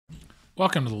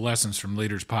Welcome to the Lessons from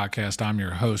Leaders podcast. I'm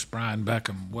your host, Brian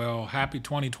Beckham. Well, happy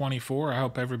 2024. I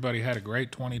hope everybody had a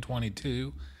great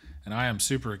 2022. And I am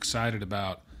super excited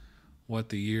about what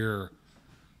the year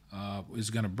is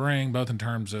going to bring, both in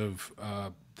terms of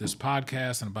this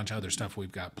podcast and a bunch of other stuff we've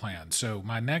got planned. So,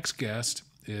 my next guest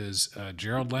is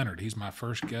Gerald Leonard. He's my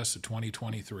first guest of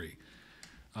 2023.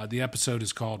 The episode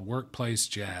is called Workplace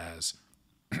Jazz.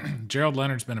 Gerald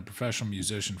Leonard's been a professional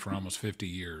musician for almost 50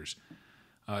 years.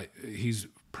 He's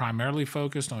primarily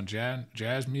focused on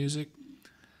jazz music,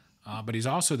 but he's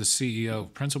also the CEO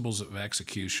of Principles of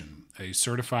Execution, a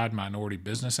certified minority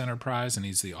business enterprise, and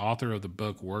he's the author of the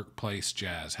book Workplace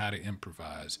Jazz, How to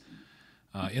Improvise.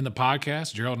 In the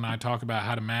podcast, Gerald and I talk about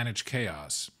how to manage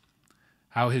chaos,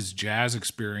 how his jazz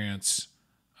experience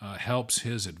helps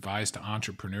his advice to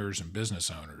entrepreneurs and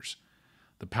business owners,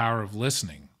 the power of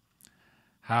listening,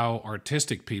 how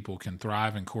artistic people can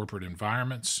thrive in corporate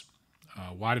environments,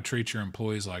 why to treat your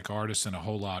employees like artists, and a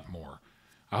whole lot more.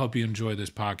 I hope you enjoy this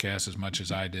podcast as much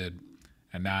as I did.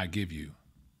 And now I give you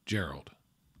Gerald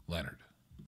Leonard.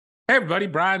 Hey, everybody,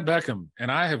 Brian Beckham,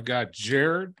 and I have got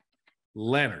Gerald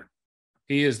Leonard.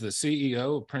 He is the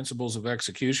CEO of Principles of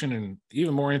Execution, and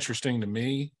even more interesting to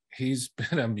me, he's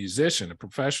been a musician, a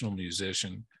professional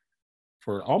musician,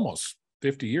 for almost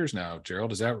 50 years now.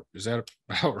 Gerald, is that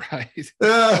about right?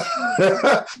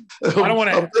 I don't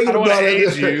want to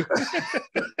age you.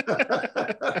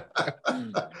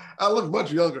 I look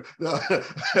much younger. No.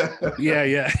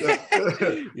 Yeah.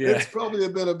 It's probably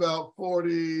been about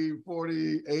 40,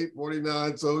 48,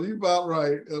 49. So you're about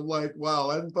right. I'm like,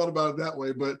 wow, I hadn't thought about it that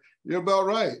way, but you're about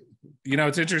right. You know,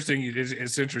 it's interesting.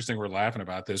 It's interesting we're laughing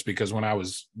about this because when I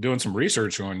was doing some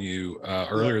research on you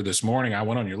earlier this morning, I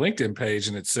went on your LinkedIn page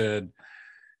and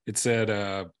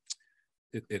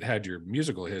it had your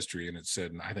musical history, and it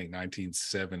said, I think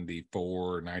 1974,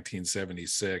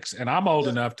 1976. And I'm old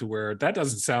enough to where that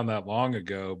doesn't sound that long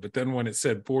ago. But then when it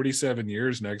said 47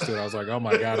 years next to it, I was like, oh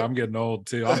my God, I'm getting old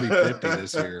too. I'll be 50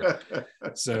 this year.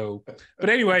 So, but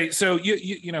anyway, so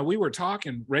you know, we were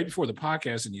talking right before the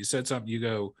podcast and you said something,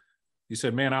 you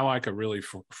said, man, I like a really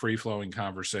free flowing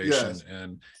conversation. Yes.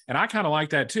 And I kind of like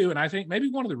that too. And I think maybe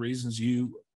one of the reasons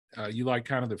you like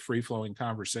kind of the free-flowing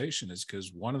conversation is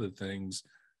because one of the things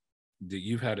that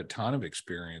you've had a ton of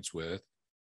experience with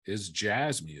is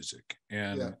jazz music.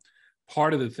 And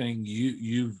part of the thing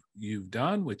you've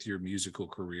done with your musical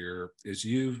career is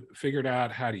you've figured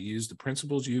out how to use the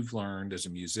principles you've learned as a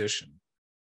musician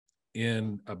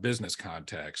in a business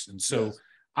context. And so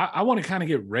I want to kind of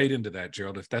get right into that,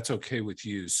 Gerald, if that's okay with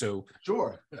you. So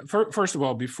sure. First of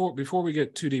all, before we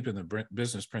get too deep in the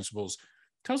business principles,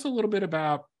 tell us a little bit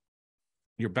about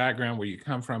your background, where you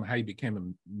come from, how you became a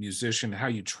musician, how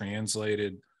you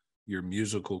translated your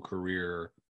musical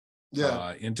career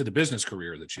into the business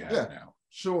career that you have now.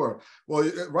 Sure. Well,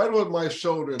 right on my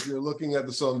shoulder, if you're looking at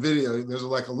this on video, there's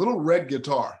like a little red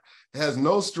guitar. It has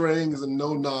no strings and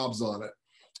no knobs on it.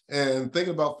 And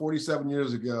thinking about 47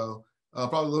 years ago,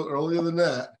 probably a little earlier than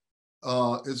that,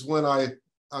 is when I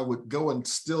would go and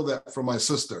steal that from my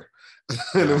sister.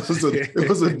 And it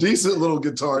was a decent little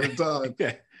guitar at the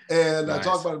time. And nice. I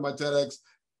talked about it in my TEDx,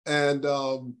 and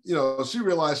you know, she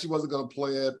realized she wasn't going to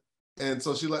play it, and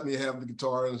so she let me have the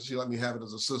guitar, and she let me have it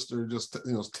as a sister, just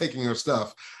taking her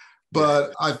stuff.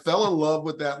 But I fell in love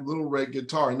with that little red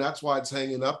guitar, and that's why it's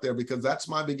hanging up there, because that's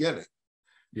my beginning.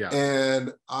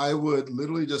 And I would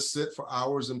literally just sit for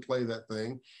hours and play that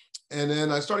thing, and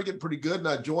then I started getting pretty good, and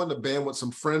I joined a band with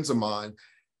some friends of mine.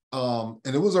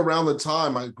 And it was around the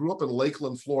time I grew up in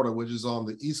Lakeland, Florida, which is on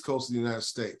the East Coast of the United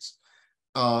States.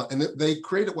 And they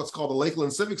created what's called the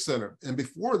Lakeland Civic Center. And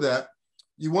before that,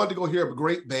 you wanted to go hear a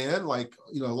great band, like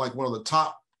one of the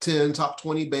top 10, top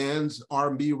 20 bands,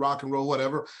 R&B, rock and roll,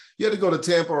 whatever. You had to go to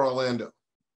Tampa or Orlando.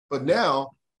 But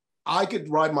now I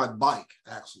could ride my bike,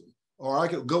 actually, or I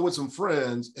could go with some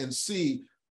friends and see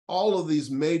all of these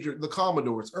the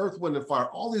Commodores, Earth, Wind and Fire,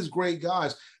 all these great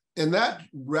guys. And that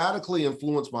radically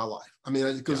influenced my life. I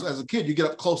mean, because as a kid, you get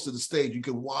up close to the stage, you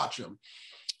can watch them.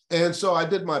 And so I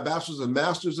did my bachelor's and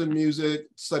master's in music,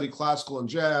 studied classical and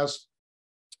jazz.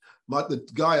 The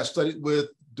guy I studied with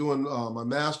doing my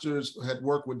master's had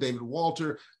worked with David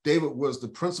Walter. David was the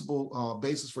principal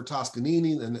bassist for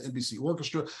Toscanini and the NBC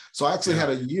Orchestra. So I actually had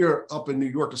a year up in New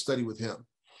York to study with him.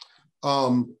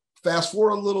 Fast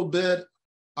forward a little bit,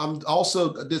 I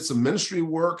did some ministry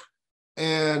work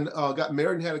and got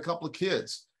married and had a couple of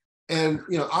kids. And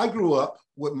I grew up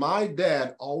with my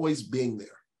dad always being there.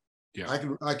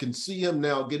 I can see him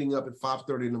now getting up at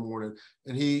 5:30 in the morning,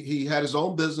 and he had his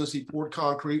own business. He poured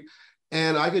concrete,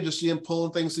 and I could just see him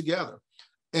pulling things together.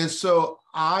 And so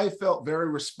I felt very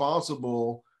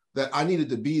responsible that I needed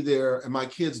to be there, and my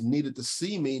kids needed to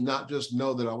see me, not just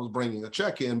know that I was bringing a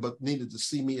check in, but needed to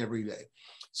see me every day.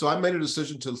 So I made a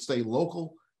decision to stay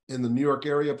local in the New York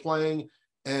area playing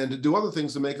and to do other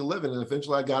things to make a living. And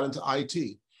eventually I got into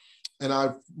IT. And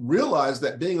I realized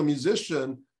that being a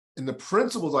musician and the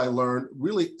principles I learned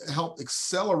really helped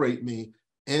accelerate me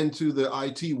into the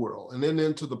IT world and then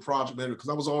into the project manager, because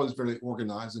I was always very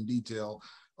organized and detail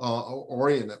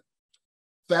oriented.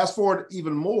 Fast forward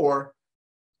even more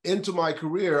into my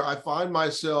career, I find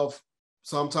myself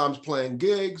sometimes playing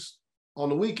gigs on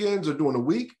the weekends or during the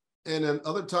week. And then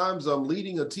other times I'm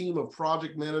leading a team of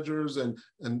project managers and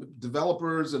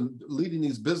developers and leading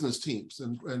these business teams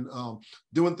and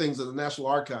doing things at the National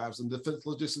Archives and Defense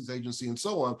Logistics Agency and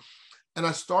so on. And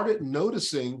I started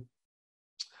noticing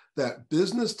that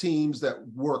business teams that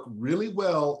work really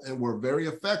well and were very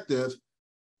effective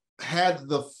had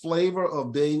the flavor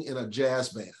of being in a jazz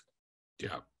band.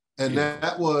 Yeah. And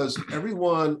that was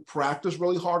everyone practiced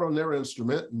really hard on their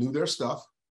instrument, knew their stuff.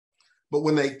 But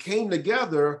when they came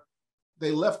together,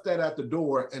 they left that at the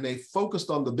door and they focused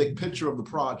on the big picture of the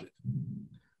project.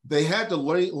 They had to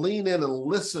lean in and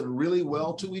listen really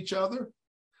well to each other.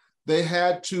 They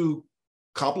had to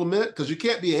compliment, because you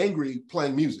can't be angry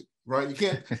playing music, right? You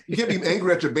can't be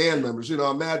angry at your band members. You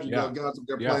know, imagine you know, guys up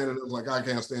there playing and it's like, I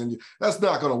can't stand you. That's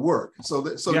not going to work. So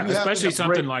you especially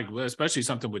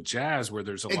something with jazz where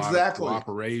there's a lot of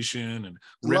cooperation and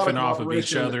riffing off of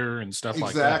each other and stuff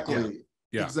like that.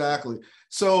 Yeah. Exactly.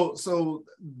 So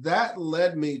that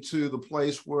led me to the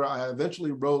place where I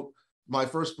eventually wrote my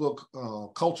first book,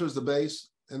 Culture is the Base.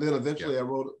 And then eventually I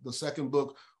wrote the second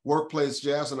book, Workplace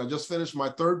Jazz. And I just finished my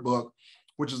third book,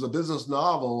 which is a business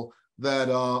novel that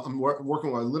I'm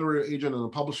working with a literary agent and a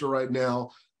publisher right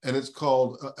now. And it's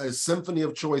called A Symphony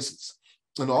of Choices.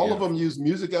 And all of them use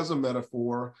music as a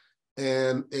metaphor.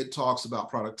 And it talks about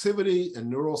productivity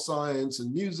and neuroscience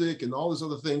and music and all these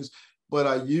other things. But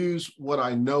I use what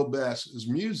I know best is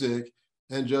music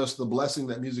and just the blessing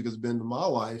that music has been to my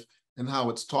life and how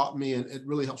it's taught me. And it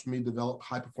really helps me develop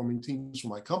high-performing teams for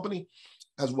my company,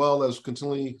 as well as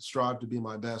continually strive to be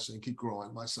my best and keep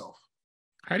growing myself.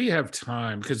 How do you have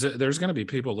time? Because there's going to be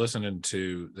people listening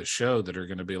to the show that are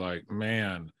going to be like,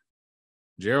 man,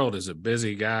 Gerald is a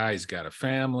busy guy. He's got a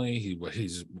family.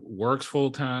 He's works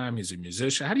full time. He's a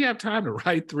musician. How do you have time to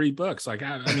write 3 books? Like,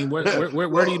 I mean, where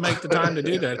do you make the time to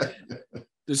do that?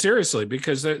 Seriously,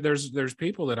 because there's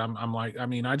people that I'm like, I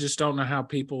mean, I just don't know how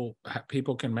people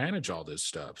can manage all this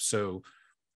stuff. So,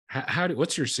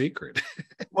 what's your secret?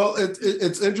 Well,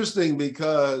 it's interesting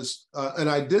because, and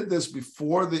I did this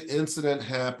before the incident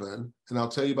happened, and I'll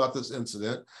tell you about this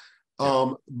incident.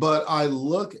 But I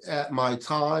look at my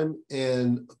time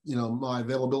and, you know, my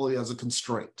availability as a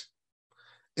constraint.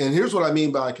 And here's what I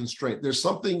mean by a constraint. There's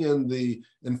something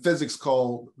in physics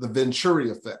called the Venturi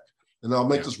effect. And I'll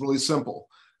make this really simple.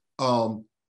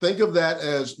 Think of that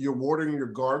as you're watering your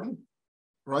garden,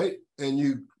 right? And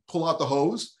you pull out the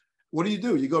hose. What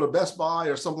do? You go to Best Buy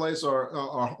or someplace,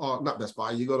 or not Best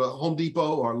Buy, you go to Home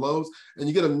Depot or Lowe's, and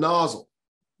you get a nozzle.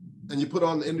 And you put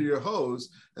on the end of your hose,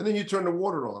 and then you turn the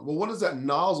water on. Well, what does that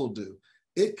nozzle do?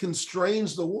 It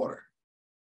constrains the water.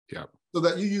 Yeah. So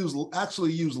that you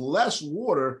actually use less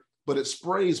water, but it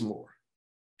sprays more.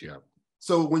 Yeah.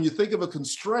 So when you think of a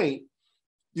constraint,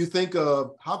 you think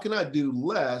of how can I do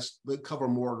less but cover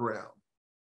more ground?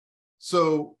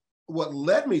 So what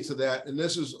led me to that, and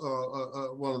this is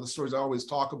one of the stories I always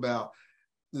talk about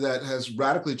that has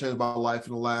radically changed my life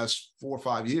in the last 4 or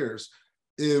 5 years.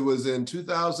 It was in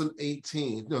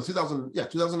 2018,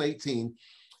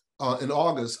 in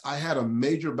August, I had a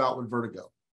major bout with vertigo.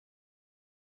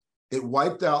 It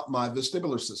wiped out my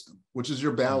vestibular system, which is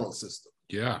your balance system.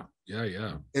 Yeah.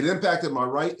 It impacted my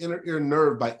right inner ear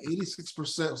nerve by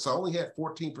 86%, so I only had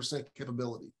 14%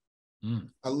 capability.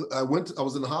 I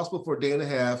was in the hospital for a day and a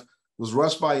half, was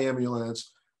rushed by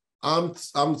ambulance. I'm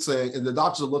saying, and the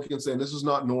doctors are looking and saying, this is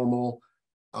not normal.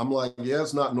 I'm like, yeah,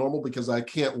 it's not normal because I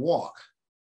can't walk.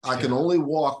 I can only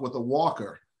walk with a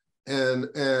walker. And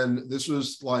this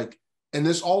was like, and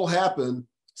this all happened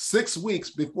 6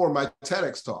 weeks before my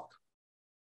TEDx talk.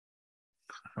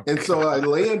 And so I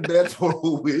lay in bed for a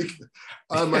week.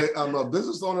 I'm a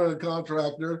business owner and a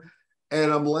contractor,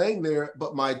 and I'm laying there,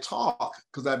 but my talk,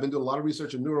 because I've been doing a lot of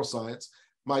research in neuroscience,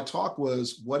 my talk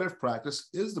was, what if practice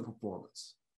is the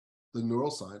performance, the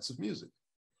neuroscience of music?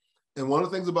 And one of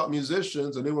the things about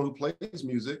musicians and anyone who plays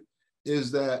music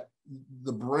is that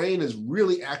the brain is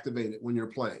really activated when you're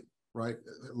playing, right?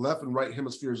 Left and right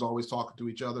hemispheres always talking to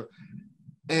each other.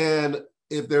 And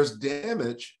if there's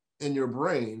damage in your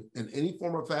brain in any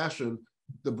form or fashion,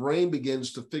 the brain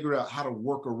begins to figure out how to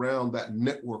work around that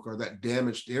network or that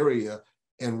damaged area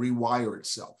and rewire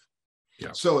itself.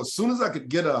 Yeah. So as soon as I could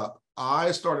get up,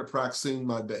 I started practicing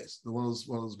my bass, one of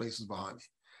those basses behind me,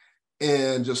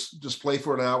 and just play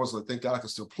for an hour. So I thank God I could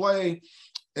still play,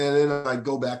 and then I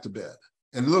go back to bed.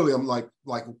 And literally, I'm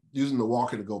like using the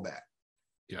walker to go back.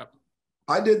 Yeah.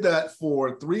 I did that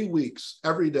for 3 weeks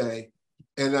every day,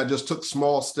 and I just took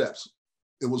small steps.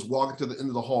 It was walking to the end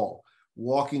of the hall,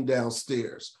 walking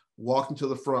downstairs, walking to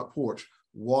the front porch,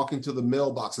 walking to the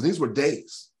mailbox. And these were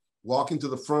days, walking to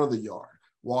the front of the yard,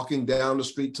 walking down the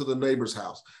street to the neighbor's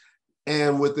house.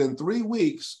 And within 3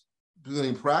 weeks,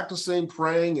 between practicing,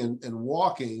 praying, and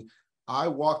walking, I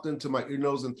walked into my ear,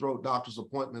 nose, and throat doctor's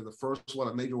appointment, the first one,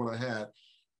 a major one I had,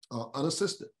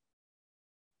 unassisted.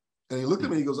 And he looked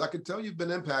at me, he goes, I can tell you've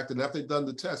been impacted. And after they'd done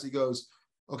the test, he goes,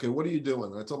 okay, what are you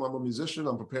doing? And I told him I'm a musician,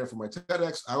 I'm preparing for my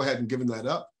TEDx. I hadn't given that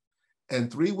up.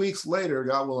 And 3 weeks later,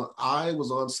 I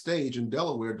was on stage in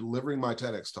Delaware delivering my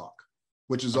TEDx talk,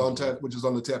 which is on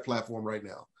the TED platform right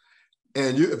now.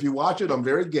 And if you watch it, I'm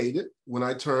very gated. When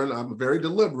I turn, I'm very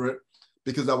deliberate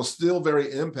because I was still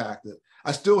very impacted.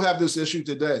 I still have this issue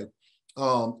today.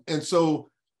 And so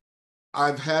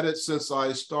I've had it since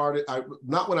I started,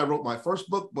 not when I wrote my first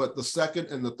book, but the second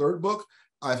and the third book,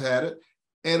 I've had it.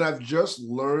 And I've just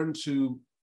learned to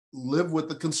live with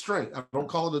the constraint. I don't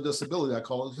call it a disability, I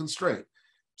call it a constraint.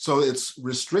 So it's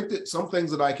restricted, some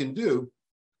things that I can do,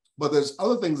 but there's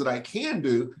other things that I can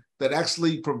do that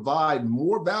actually provide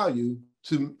more value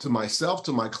to myself,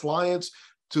 to my clients,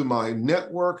 to my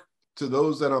network, to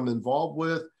those that I'm involved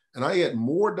with. And I get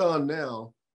more done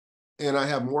now, and I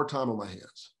have more time on my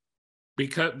hands.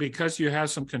 Because you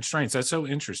have some constraints. That's so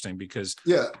interesting because,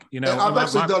 yeah, you know, I've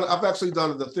actually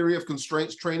done the theory of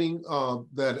constraints training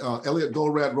that Elliot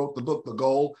Goldratt wrote the book, The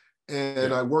Goal.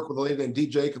 And I worked with a lady named Dee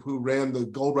Jacob who ran the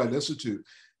Goldratt Institute.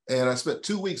 And I spent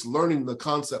 2 weeks learning the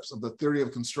concepts of the theory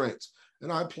of constraints.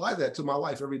 And I apply that to my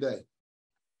life every day.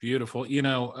 Beautiful. You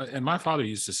know, and my father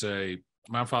used to say,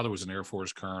 my father was an Air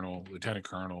Force colonel, lieutenant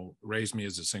colonel, raised me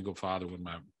as a single father with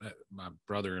my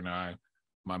brother and I.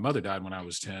 My mother died when I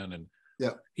was 10. And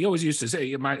he always used to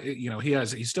say,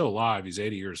 he's still alive. He's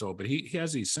 80 years old, but he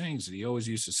has these things that he always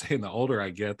used to say, and the older I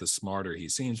get, the smarter he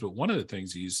seems. But one of the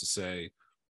things he used to say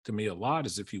to me a lot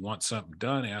is, if you want something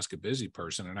done, ask a busy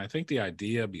person. And I think the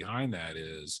idea behind that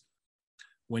is,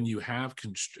 when you have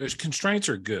constraints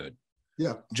are good,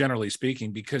 generally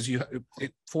speaking, because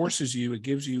it forces you, it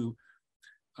gives you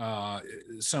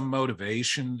some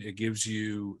motivation, it gives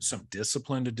you some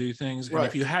discipline to do things. And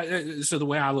if you had, so the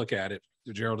way I look at it,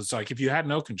 Gerald, it's like, if you had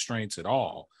no constraints at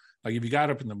all, like if you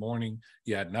got up in the morning,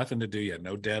 you had nothing to do, you had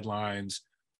no deadlines,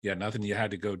 you had nothing you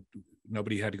had to go,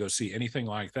 nobody had to go see, anything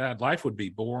like that, life would be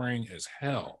boring as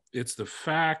hell. It's the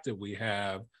fact that we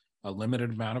have a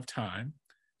limited amount of time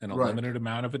and a limited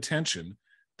amount of attention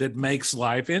that makes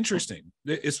life interesting.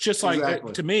 It's just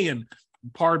like, to me, and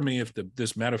pardon me if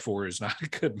this metaphor is not a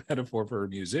good metaphor for a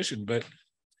musician, but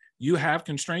you have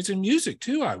constraints in music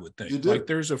too, I would think. Like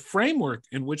there's a framework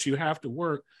in which you have to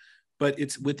work, but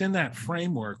it's within that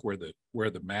framework where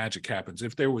the magic happens.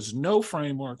 If there was no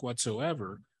framework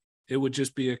whatsoever, it would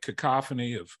just be a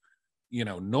cacophony of,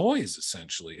 noise,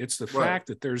 essentially. It's the fact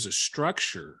that there's a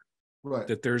structure,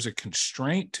 that there's a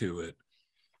constraint to it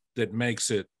that makes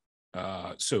it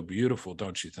so beautiful,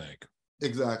 don't you think?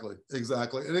 Exactly.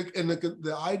 And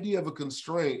the idea of a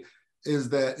constraint is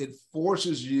that it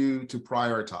forces you to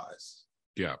prioritize.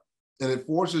 Yeah. And it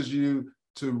forces you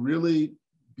to really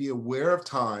be aware of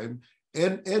time.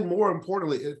 And more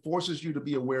importantly, it forces you to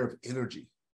be aware of energy.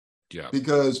 Yeah.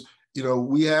 Because,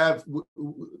 we have,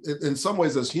 in some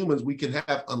ways as humans, we can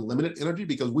have unlimited energy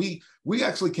because we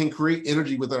actually can create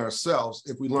energy within ourselves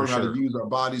if we learn how to use our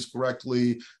bodies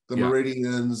correctly, the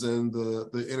meridians and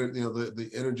the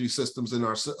energy systems in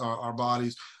our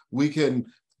bodies. We can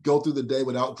go through the day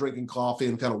without drinking coffee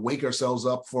and kind of wake ourselves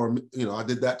up for, I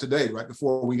did that today, right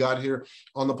before we got here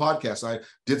on the podcast. I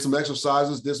did some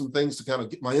exercises, did some things to kind of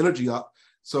get my energy up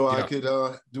so I could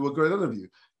do a great interview.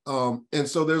 And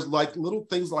so there's like little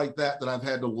things like that I've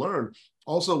had to learn.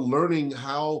 Also learning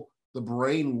how the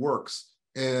brain works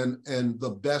and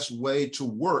the best way to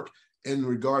work in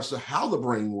regards to how the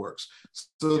brain works,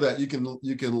 so that you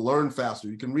can learn faster,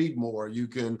 you can read more, you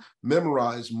can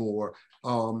memorize more,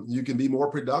 you can be more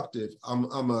productive. I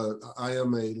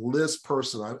am a list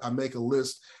person. I make a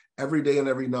list every day and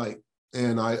every night,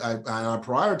 and I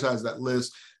prioritize that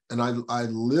list, and I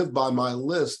live by my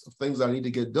list of things I need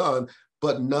to get done,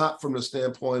 but not from the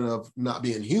standpoint of not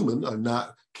being human. I'm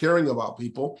not caring about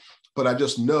people, but I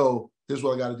just know, here's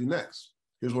what I got to do next.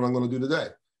 Here's what I'm going to do today.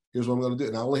 Here's what I'm going to do.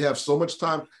 And I only have so much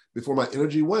time before my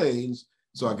energy wanes.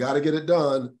 So I got to get it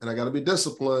done, and I got to be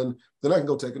disciplined. Then I can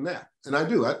go take a nap. And I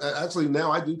do. I actually, now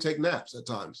I do take naps at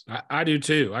times. I do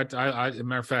too. As a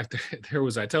matter of fact,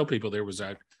 I tell people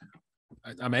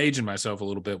I'm aging myself a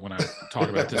little bit when I talk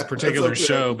about this particular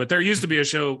show, but there used to be a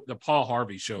show, the Paul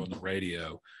Harvey show on the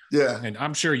radio. Yeah. And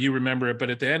I'm sure you remember it, but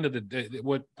at the end of the day,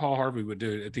 what Paul Harvey would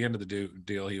do at the end of the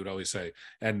deal, he would always say,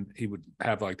 and he would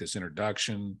have like this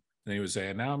introduction, and he would say,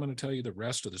 and now I'm going to tell you the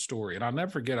rest of the story. And I'll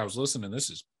never forget, I was listening, this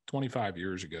is 25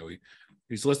 years ago.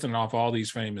 He's listing off all these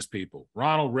famous people: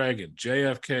 Ronald Reagan,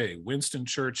 JFK, Winston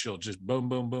Churchill, just boom,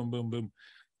 boom, boom, boom, boom,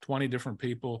 20 different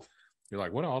people. You're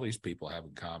like, what do all these people have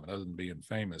in common other than being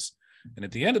famous? And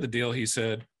at the end of the deal, he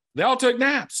said, they all took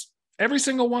naps. Every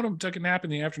single one of them took a nap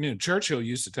in the afternoon. Churchill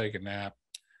used to take a nap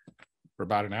for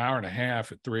about an hour and a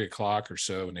half at 3 o'clock or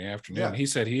so in the afternoon. Yeah. He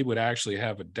said he would actually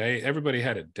have a day. Everybody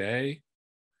had a day,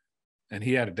 and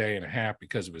he had a day and a half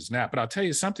because of his nap. But I'll tell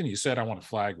you something you said I want to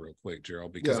flag real quick,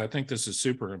 Gerald, because I think this is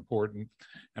super important,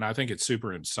 and I think it's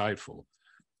super insightful.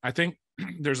 I think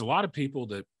there's a lot of people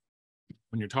that,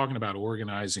 when you're talking about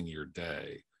organizing your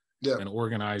day and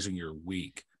organizing your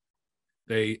week,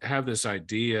 they have this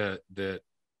idea that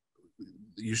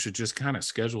you should just kind of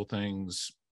schedule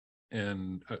things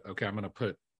in, okay, I'm going to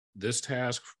put this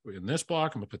task in this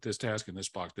block, I'm going to put this task in this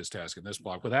block, this task in this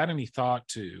block, without any thought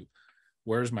to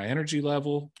where's my energy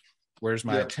level, where's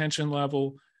my attention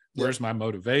level, where's my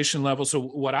motivation level. So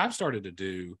what I've started to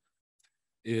do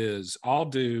is I'll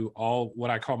do all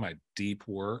what I call my deep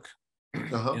work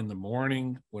in the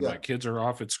morning when my kids are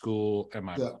off at school and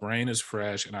my brain is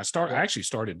fresh. And I actually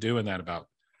started doing that about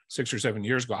 6 or 7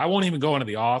 years ago. I won't even go into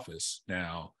the office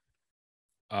now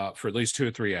for at least 2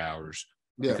 or 3 hours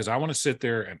because I want to sit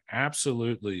there and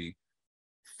absolutely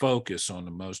focus on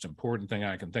the most important thing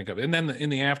I can think of. And then in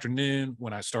the afternoon,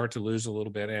 when I start to lose a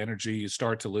little bit of energy, you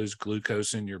start to lose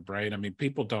glucose in your brain. I mean,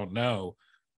 people don't know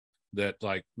that,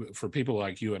 like, for people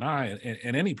like you and I,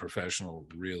 and any professional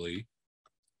really,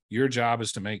 your job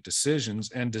is to make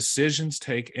decisions, and decisions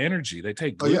take energy. They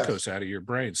take glucose out of your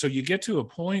brain. So you get to a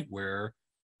point where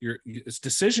it's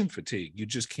decision fatigue. You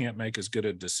just can't make as good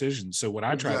a decision. So what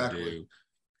I try to do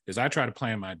is I try to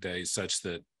plan my day such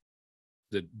that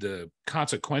the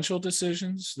consequential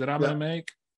decisions that I'm going to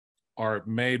make are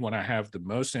made when I have the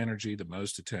most energy, the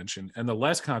most attention, and the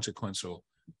less consequential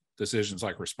decisions,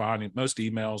 like responding. Most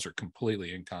emails are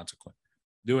completely inconsequential.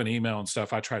 Doing email and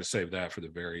stuff, I try to save that for the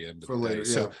very end of the day.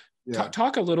 So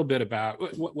talk a little bit about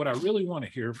what I really want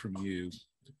to hear from you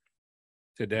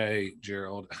today,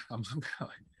 Gerald,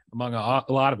 among a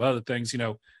lot of other things. You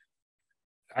know,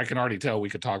 I can already tell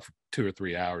we could talk for 2 or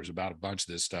 3 hours about a bunch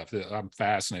of this stuff. I'm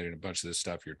fascinated in a bunch of this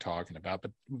stuff you're talking about,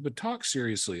 but talk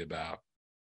seriously about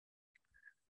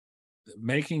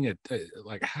making it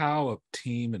like how a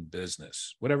team in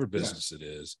business, whatever business it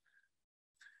is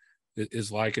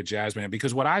like a jazz band.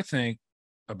 Because what I think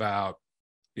about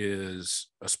is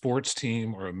a sports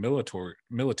team or a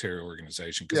military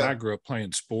organization, because I grew up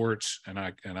playing sports, and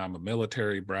I'm a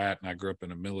military brat, and I grew up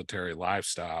in a military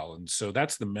lifestyle. And so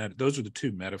those are the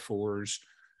two metaphors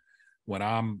when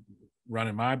I'm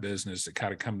running my business that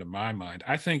kind of come to my mind.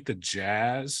 I think the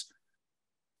jazz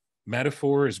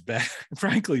metaphor is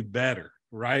frankly better,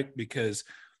 right? Because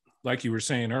like you were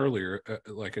saying earlier,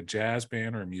 like a jazz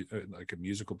band or like a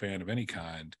musical band of any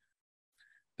kind,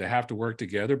 they have to work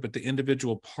together, but the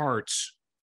individual parts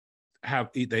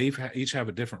each have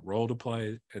a different role to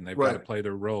play, and they've got to play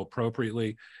their role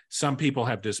appropriately. Some people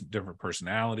have different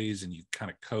personalities, and you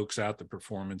kind of coax out the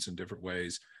performance in different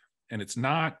ways. And it's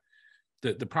not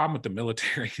the problem with the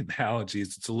military analogy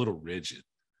is it's a little rigid,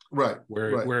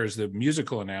 whereas the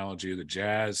musical analogy of the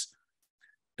jazz,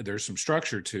 there's some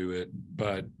structure to it,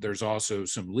 but there's also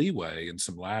some leeway and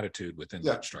some latitude within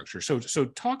that structure. So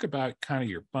talk about kind of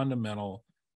your fundamental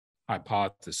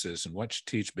hypothesis and what you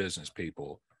teach business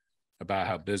people about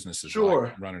how business is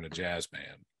like running a jazz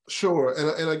band. Sure.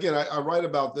 And again, I write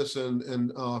about this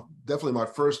in definitely my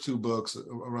first 2 books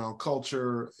around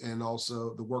culture and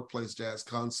also the workplace jazz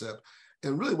concept.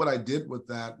 And really what I did with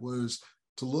that was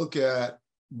to look at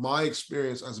my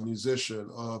experience as a musician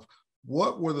of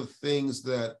what were the things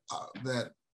that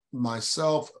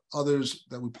myself, others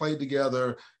that we played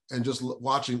together, and just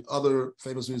watching other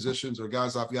famous musicians or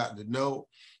guys I've gotten to know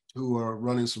who are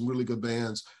running some really good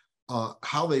bands,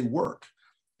 how they work.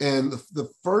 And the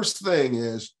first thing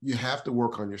is you have to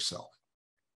work on yourself.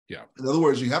 Yeah. In other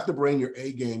words, you have to bring your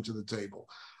A game to the table.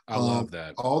 I love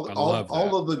that.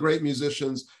 All of the great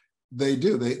musicians, they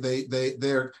do.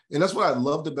 They're, and that's what I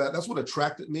loved about, that's what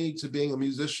attracted me to being a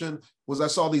musician, was I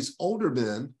saw these older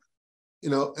men, you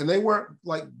know, and they weren't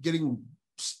like getting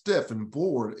stiff and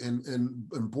bored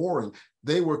and boring.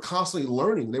 They were constantly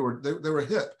learning. They were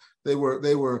hip. They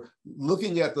were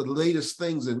looking at the latest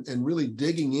things and really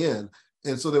digging in.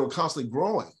 And so they were constantly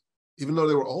growing, even though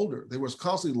they were older. They were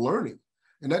constantly learning.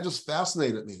 And that just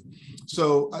fascinated me.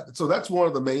 So that's one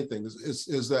of the main things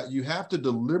is that you have to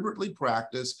deliberately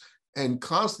practice and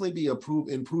constantly be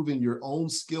improving your own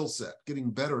skill set, getting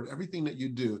better at everything that you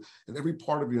do and every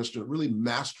part of your instrument, really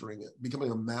mastering it, becoming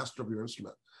a master of your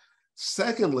instrument.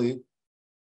 Secondly,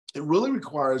 it really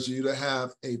requires you to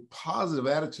have a positive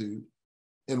attitude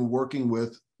in working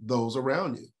with those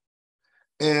around you.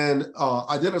 And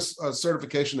I did a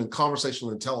certification in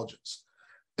conversational intelligence.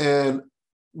 And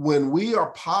when we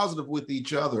are positive with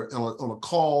each other on a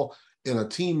call, in a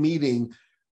team meeting,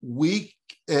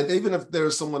 and even if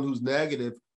there's someone who's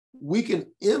negative, we can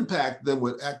impact them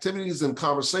with activities and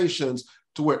conversations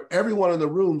to where everyone in the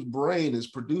room's brain is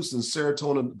producing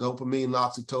serotonin, dopamine,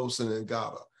 oxytocin, and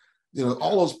GABA.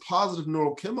 All those positive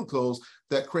neurochemicals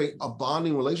that create a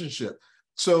bonding relationship.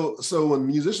 So when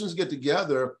musicians get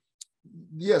together,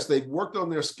 yes, they've worked on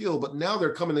their skill, but now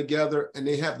they're coming together and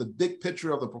they have the big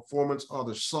picture of the performance or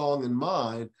the song in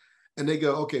mind. And they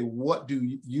go, okay, what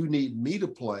do you need me to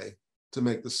play to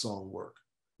make the song work?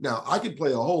 Now, I can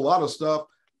play a whole lot of stuff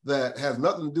that has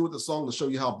nothing to do with the song to show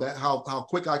you how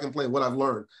quick I can play what I've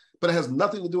learned, but it has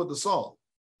nothing to do with the song.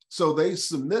 So they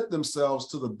submit themselves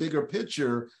to the bigger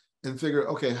picture and figure,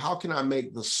 okay, how can I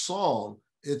make the song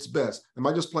its best? Am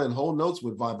I just playing whole notes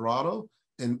with vibrato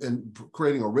and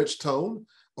creating a rich tone?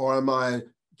 Or am I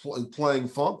playing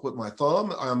funk with my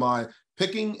thumb? Am I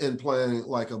picking and playing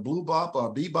like a blue bop or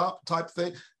a bebop type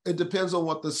thing? It depends on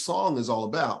what the song is all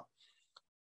about.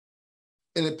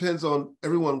 And it depends on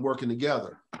everyone working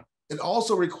together. It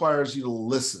also requires you to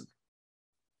listen.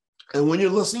 And when you're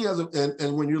listening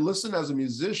when you're listening as a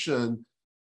musician,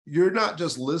 you're not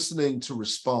just listening to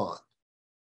respond.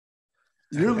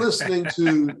 You're listening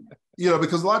to,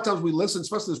 because a lot of times we listen,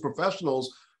 especially as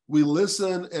professionals, we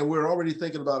listen and we're already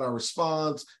thinking about our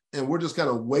response and we're just kind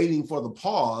of waiting for the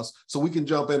pause so we can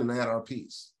jump in and add our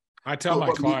piece. I tell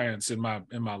my clients in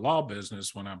my law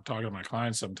business, when I'm talking to my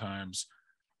clients sometimes,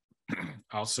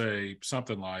 I'll say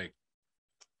something like,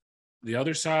 the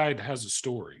other side has a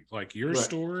story. Like your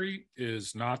story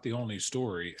is not the only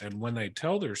story. And when they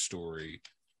tell their story,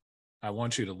 I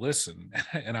want you to listen.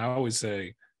 And I always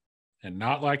say, and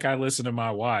not like I listen to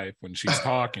my wife when she's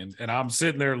talking and I'm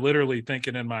sitting there literally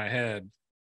thinking in my head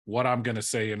what I'm going to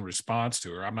say in response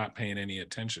to her. I'm not paying any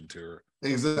attention to her.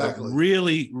 Exactly. But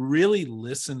really, really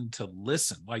listen to learn.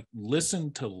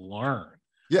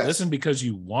 Yes. Listen because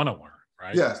you want to learn.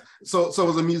 Right? Yes. So as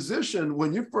a musician,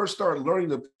 when you first start learning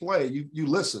to play, you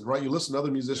listen, right? You listen to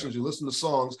other musicians, you listen to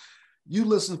songs, you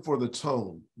listen for the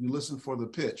tone, you listen for the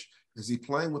pitch. Is he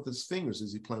playing with his fingers?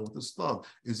 Is he playing with his thumb?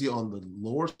 Is he on the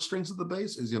lower strings of the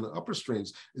bass? Is he on the upper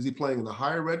strings? Is he playing in the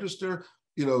higher register?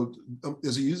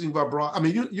 Is he using vibrato? I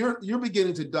mean, you're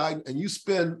beginning to dive, and you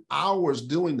spend hours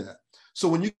doing that. So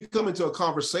when you come into a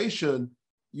conversation,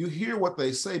 you hear what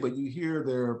they say, but you hear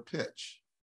their pitch.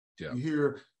 Yeah. You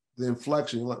hear the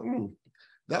inflection. You're like,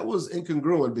 that was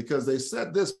incongruent because they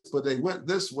said this, but they went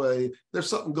this way. There's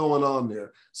something going on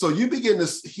there. So you begin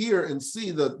to hear and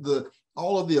see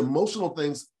all of the emotional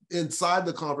things inside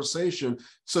the conversation.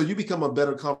 So you become a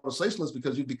better conversationalist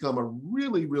because you become a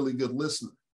really, really good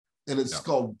listener. And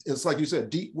it's like you said,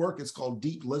 deep work. It's called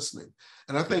deep listening.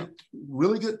 And I think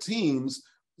really good teams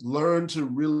learn to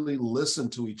really listen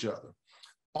to each other.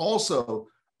 Also,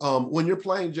 when you're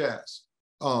playing jazz,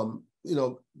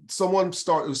 someone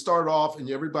who started off and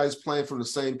everybody's playing from the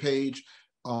same page.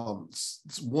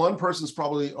 One person's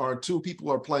probably, or two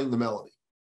people are playing the melody,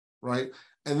 right?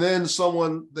 And then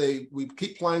we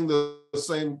keep playing the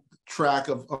same track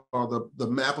or the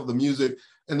map of the music,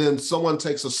 and then someone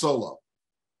takes a solo,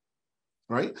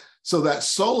 right? So that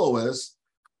soloist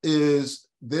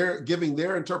they're giving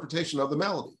their interpretation of the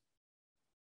melody.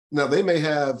 Now they may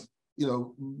have,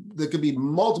 there could be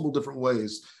multiple different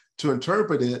ways to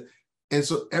interpret it. And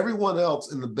so everyone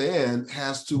else in the band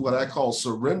has to, what I call,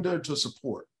 surrender to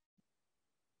support.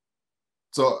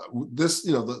 So this,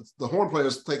 the horn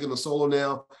player's taking the solo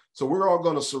now. So we're all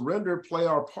going to surrender, play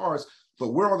our parts, but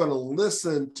we're all going to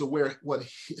listen to what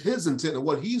his intent and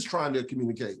what he's trying to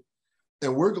communicate.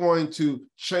 And we're going to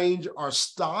change our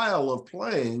style of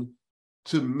playing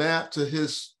to map to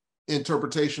his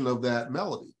interpretation of that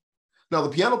melody. Now, the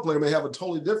piano player may have a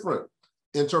totally different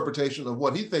interpretation of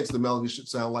what he thinks the melody should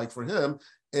sound like for him.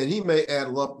 And he may add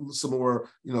up some more,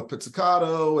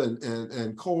 pizzicato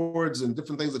and chords and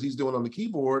different things that he's doing on the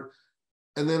keyboard.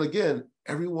 And then again,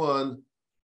 everyone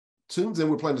tunes in.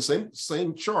 We're playing the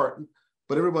same chart,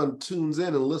 but everyone tunes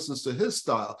in and listens to his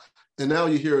style. And now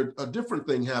you hear a different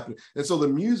thing happening. And so the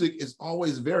music is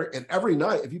always and every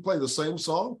night, if you play the same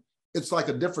song, it's like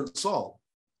a different song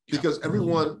because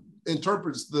everyone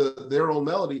interprets their own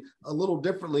melody a little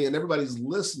differently and everybody's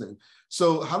listening.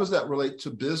 So how does that relate to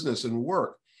business and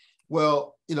work?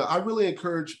 Well, I really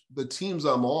encourage the teams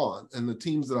I'm on and the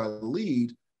teams that I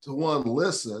lead to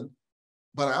listen,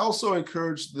 but I also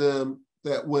encourage them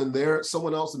that when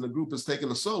someone else in the group is taking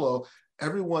a solo,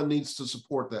 everyone needs to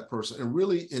support that person and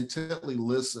really intently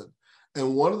listen.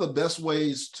 And one of the best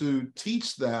ways to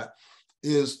teach that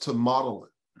is to model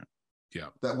it. Yeah.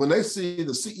 That when they see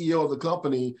the CEO of the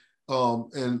company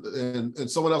and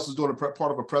someone else is doing part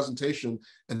of a presentation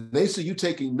and they see you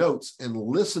taking notes and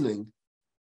listening,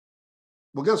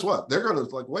 well, guess what? They're going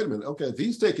to wait a minute. Okay, if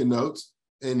he's taking notes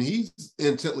and he's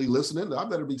intently listening, I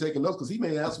better be taking notes because he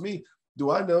may ask me, do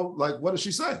I know, what does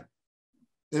she say?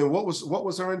 And what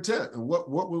was her intent? And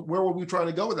where were we trying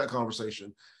to go with that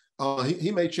conversation?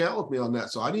 He may challenge me on that.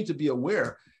 So I need to be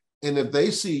aware. And if they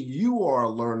see you are a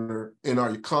learner and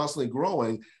are constantly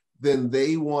growing, then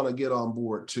they want to get on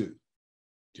board too.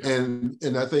 Yeah.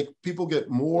 And I think people get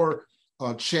more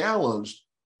challenged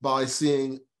by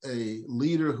seeing a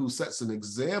leader who sets an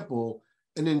example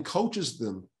and then coaches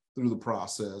them through the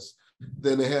process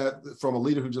than they had from a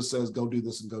leader who just says, go do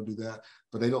this and go do that,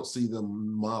 but they don't see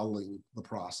them modeling the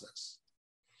process.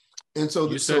 And so,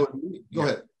 go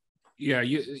ahead. Yeah,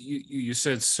 you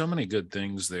said so many good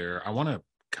things there. I want to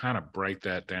kind of break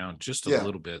that down just a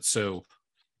little bit. So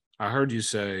I heard you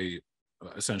say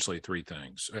essentially three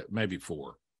things, maybe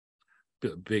four,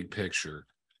 big picture.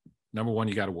 Number one,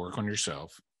 you got to work on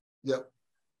yourself. Yep.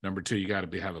 Number two, you got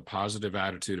to have a positive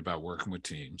attitude about working with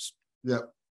teams. Yep.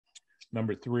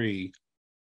 Number three,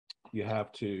 you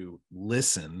have to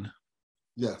listen.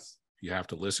 Yes. You have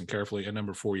to listen carefully. And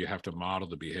number four, you have to model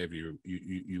the behavior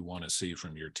you want to see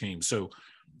from your team. So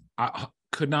I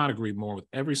could not agree more with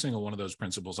every single one of those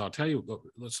principles. I'll tell you,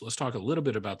 let's talk a little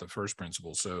bit about the first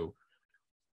principle. So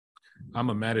I'm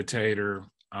a meditator.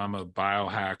 I'm a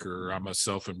biohacker. I'm a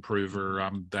self-improver.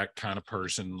 I'm that kind of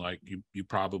person. Like you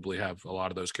probably have a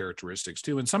lot of those characteristics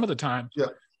too. And some of the time,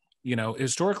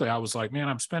 historically, I was like, man,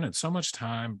 I'm spending so much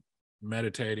time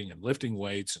meditating and lifting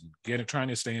weights and trying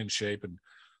to stay in shape and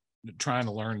trying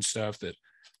to learn stuff that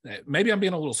maybe I'm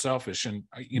being a little selfish. And,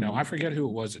 I forget who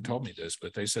it was that told me this,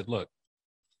 but they said, look,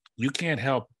 you can't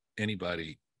help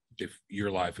anybody if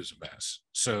your life is a mess.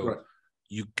 So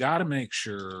you got to make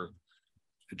sure,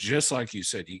 just like you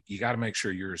said, you got to make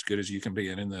sure you're as good as you can be.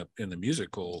 And in the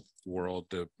musical world,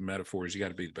 the metaphor is you got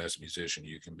to be the best musician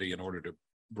you can be in order to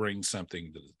bring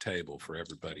something to the table for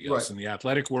everybody else. In the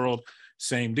athletic world,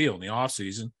 same deal. In the off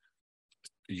season,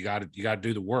 you got to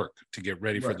do the work to get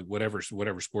ready for whatever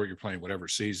sport you're playing, whatever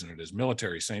season it is.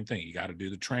 Military, same thing. You got to do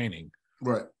the training.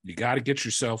 Right. You got to get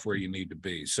yourself where you need to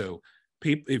be. So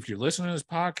people, if you're listening to this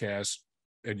podcast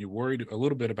and you're worried a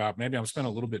little bit about maybe I'm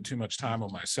spending a little bit too much time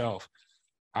on myself,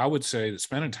 I would say that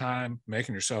spending time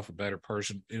making yourself a better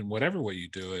person in whatever way you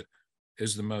do it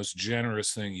is the most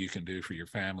generous thing you can do for your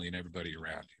family and everybody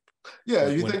around you. Yeah,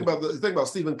 you think about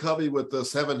Stephen Covey with the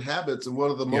 7 habits, and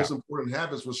one of the most important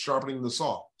habits was sharpening the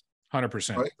saw.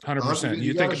 100%, 100%.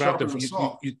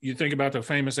 You think about the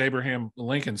famous Abraham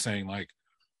Lincoln saying,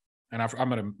 and I'm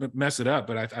going to mess it up,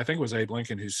 but I think it was Abe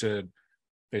Lincoln who said,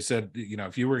 they said,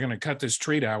 if you were going to cut this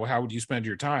tree down, how would you spend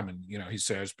your time? And he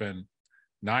said, I spend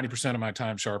 90% of my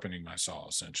time sharpening my saw,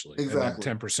 essentially.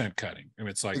 Exactly. And then 10% cutting. And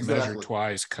it's like measure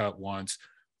twice, cut once.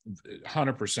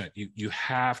 100%. You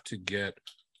have to get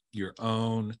your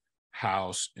own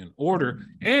house in order.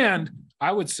 And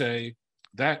I would say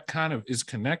that kind of is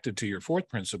connected to your fourth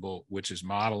principle, which is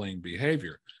modeling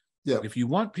behavior. Yeah. If you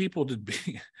want people to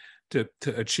be to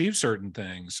achieve certain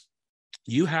things,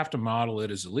 you have to model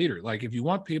it as a leader. Like if you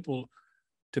want people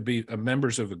to be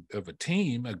members of a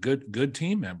team, a good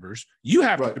team members, you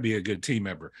have to be a good team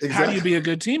member. Exactly. How do you be a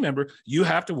good team member? You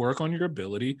have to work on your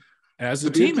ability as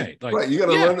a teammate. You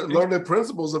got to learn the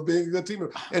principles of being a good team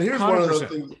member. And here's 100%. One of the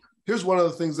things. Here's one of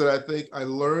the things that I think I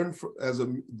learned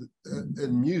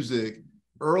in music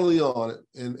early on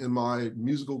in my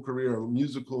musical career,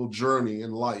 musical journey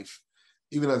in life,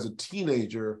 even as a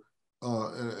teenager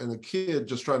and a kid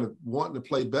just wanting to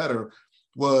play better.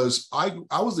 Was I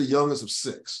was the youngest of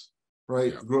 6,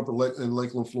 right? Yeah. Grew up in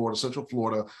Lakeland, Florida, Central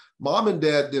Florida. Mom and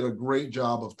Dad did a great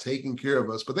job of taking care of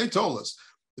us, but they told us,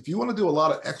 if you want to do a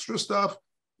lot of extra stuff,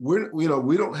 we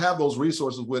don't have those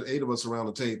resources with 8 of us around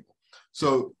the table.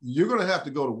 So you're going to have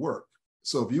to go to work.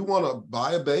 So if you want to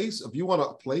buy a bass, if you want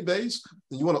to play bass,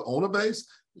 and you want to own a bass,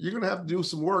 you're going to have to do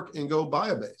some work and go buy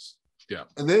a bass. Yeah.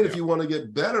 And then if you want to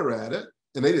get better at it,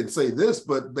 and they didn't say this,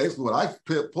 but basically what I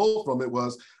pulled from it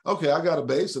was, okay, I got a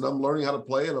bass and I'm learning how to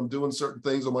play and I'm doing certain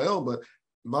things on my own, but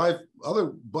my other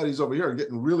buddies over here are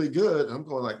getting really good. And I'm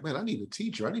going like, man, I need a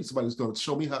teacher. I need somebody who's going to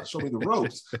show me the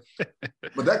ropes.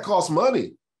 But that costs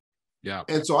money. Yeah.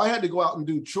 And so I had to go out and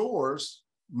do chores,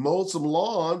 mow some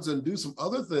lawns and do some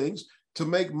other things to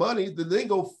make money, to then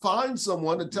go find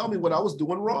someone to tell me what I was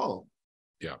doing wrong.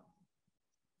 Yeah.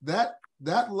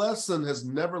 That lesson has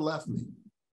never left me,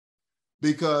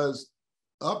 because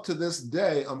up to this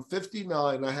day, I'm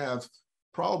 59. I have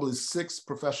probably 6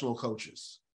 professional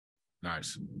coaches.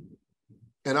 Nice.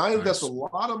 And I invest a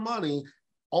lot of money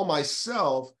on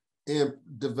myself in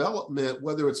development,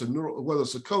 whether it's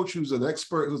a coach who's an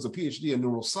expert, who's a PhD in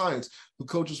neuroscience, who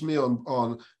coaches me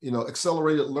on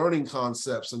accelerated learning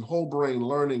concepts and whole brain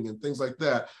learning and things like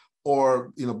that,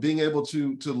 or being able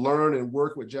to learn and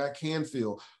work with Jack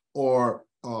Canfield, or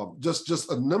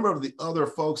just a number of the other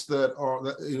folks that are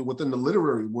within the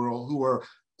literary world who are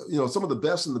some of the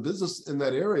best in the business in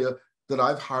that area that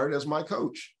I've hired as my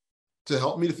coach to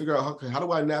help me to figure out how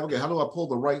do I navigate, how do I pull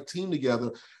the right team together.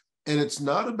 And it's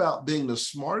not about being the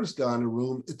smartest guy in the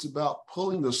room. It's about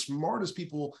pulling the smartest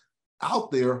people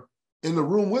out there in the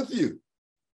room with you.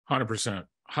 100%.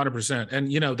 100%.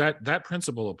 And, that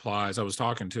principle applies. I was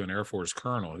talking to an Air Force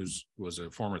colonel who was a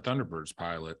former Thunderbirds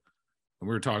pilot. And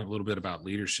we were talking a little bit about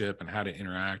leadership and how to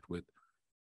interact with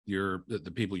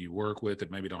the people you work with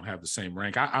that maybe don't have the same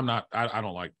rank. I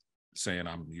don't like saying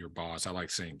I'm your boss. I like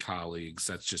saying colleagues.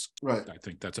 That's just right. I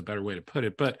think that's a better way to put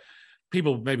it. But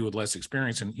people maybe with less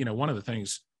experience. And, one of the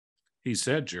things he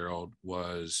said, Gerald,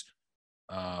 was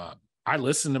I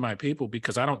listen to my people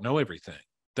because I don't know everything.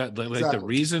 Exactly. Like the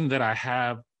reason that I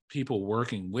have people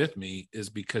working with me is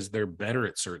because they're better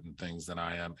at certain things than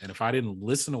I am. And if I didn't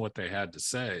listen to what they had to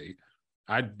say,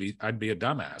 I'd be a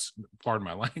dumbass, pardon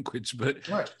my language, but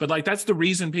right. But like, that's the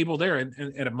reason people there.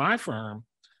 And at my firm,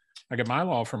 like at my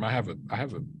law firm, I have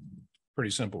a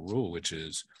pretty simple rule, which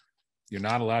is you're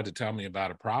not allowed to tell me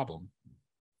about a problem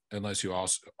unless you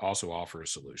also offer a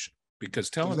solution. Because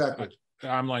telling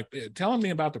me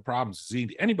about the problems is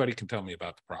easy. Anybody can tell me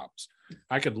about the problems.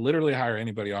 I could literally hire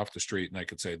anybody off the street and I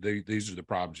could say, these are the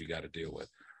problems you got to deal with.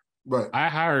 Right. I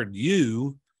hired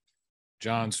you,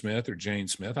 John Smith or Jane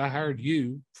Smith. I hired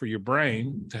you for your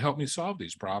brain to help me solve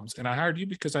these problems. And I hired you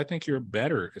because I think you're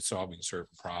better at solving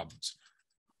certain problems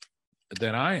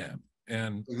than I am.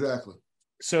 And exactly.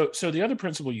 So the other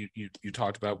principle you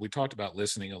talked about, we talked about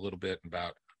listening a little bit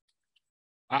about,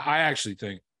 I actually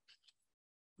think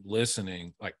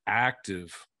listening, like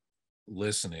active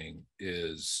listening,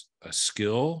 is a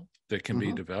skill that can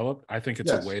be developed. I think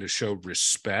it's a way to show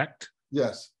respect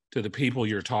to the people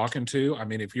you're talking to. I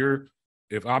mean,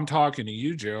 if I'm talking to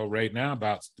you, Gerald, right now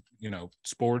about,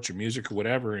 sports or music or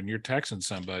whatever, and you're texting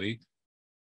somebody,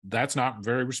 that's not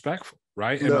very respectful,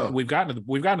 right? No. And we've gotten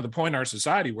to the point in our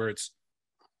society where it's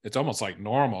almost like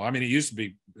normal. I mean, it used to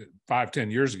be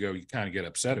 5-10 years ago, you kind of get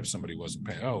upset if somebody wasn't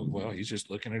paying. Oh, well, he's just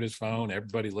looking at his phone.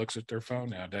 Everybody looks at their phone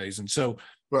nowadays. And so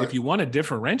if you want to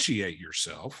differentiate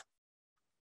yourself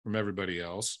from everybody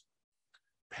else,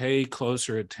 pay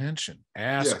closer attention,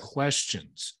 ask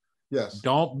questions. Yes.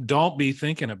 Don't be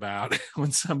thinking about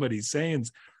when somebody's saying.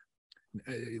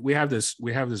 We have this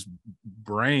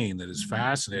brain that is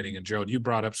fascinating. And Gerald, you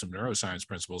brought up some neuroscience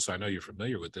principles, so I know you're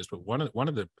familiar with this, but one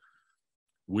of the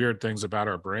weird things about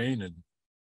our brain, and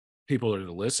people are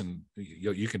to listen,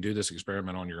 you can do this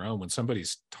experiment on your own. When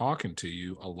somebody's talking to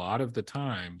you, a lot of the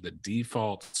time, the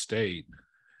default state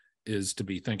is to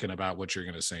be thinking about what you're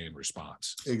going to say in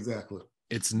response. Exactly.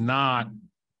 It's not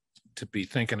to be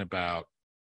thinking about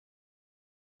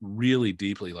really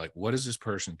deeply, like, what is this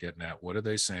person getting at? What are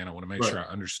they saying? I want to make sure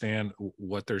I understand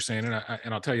what they're saying.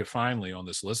 And I'll tell you finally on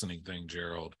this listening thing,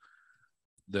 Gerald,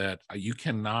 that you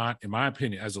cannot, in my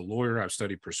opinion, as a lawyer, I've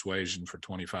studied persuasion for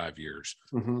 25 years.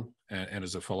 And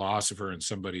as a philosopher and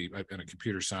somebody, and a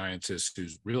computer scientist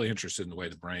who's really interested in the way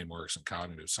the brain works and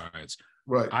cognitive science,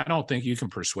 I don't think you can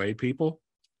persuade people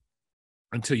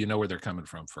until you know where they're coming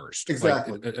from first.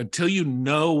 Exactly. Like, until you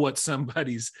know what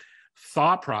somebody's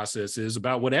thought process is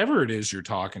about whatever it is you're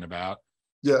talking about.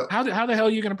 Yeah. How the hell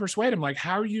are you going to persuade them? Like,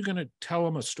 how are you going to tell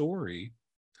them a story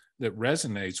that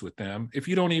resonates with them if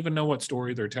you don't even know what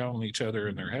story they're telling each other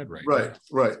in their head right now?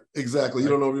 Right. Exactly. You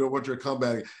don't know what you're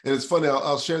combating. And it's funny,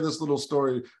 I'll share this little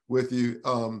story with you.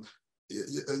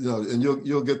 And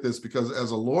you'll get this, because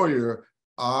as a lawyer,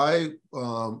 I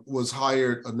was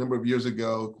hired a number of years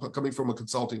ago, coming from a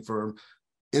consulting firm,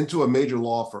 into a major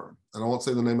law firm. And I won't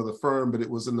say the name of the firm, but it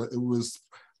was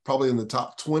probably in the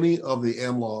top 20 of the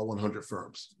AmLaw 100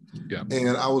 firms. Yeah.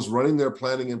 And I was running their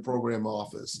planning and program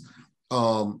office.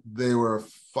 There were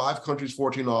 5 countries,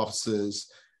 14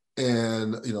 offices,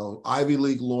 and Ivy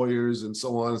League lawyers and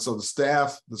so on. And so the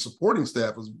staff, the supporting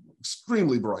staff, was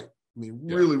extremely bright. I mean,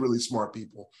 really, really smart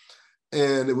people.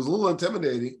 And it was a little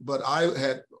intimidating, but I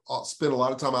had spent a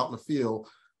lot of time out in the field,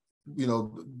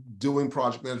 doing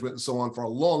project management and so on for a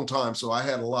long time. So I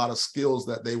had a lot of skills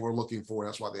that they were looking for.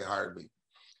 That's why they hired me.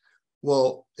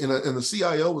 Well, and the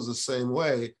CIO was the same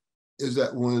way, is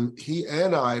that when he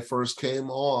and I first came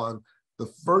on,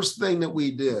 the first thing that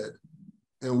we did,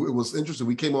 and it was interesting,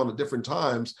 we came on at different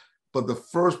times, but the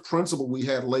first principle we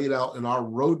had laid out in our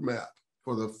roadmap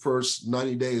for the first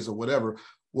 90 days or whatever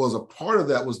was a part of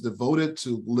that was devoted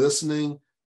to listening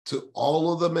to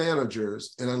all of the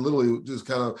managers. And I literally just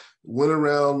kind of went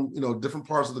around, different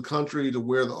parts of the country to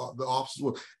where the offices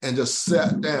were, and just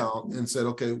sat down and said,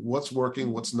 okay, what's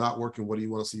working, what's not working, what do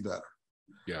you want to see better?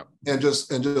 Yeah. And just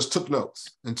took notes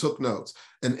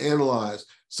and analyzed,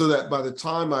 so that by the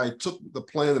time I took the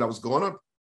plan that I was going to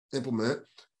implement,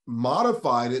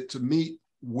 modified it to meet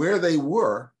where they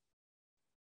were,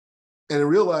 and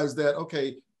realized that,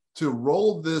 okay, to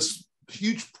roll this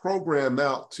huge program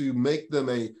out to make them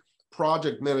a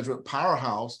project management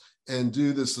powerhouse and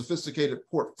do the sophisticated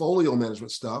portfolio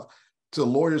management stuff to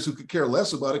lawyers who could care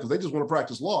less about it because they just want to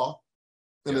practice law,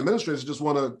 and administrators just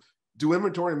want to do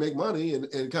inventory and make money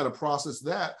and kind of process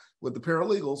that with the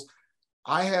paralegals.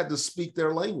 I had to speak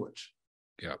their language.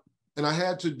 Yeah. And I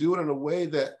had to do it in a way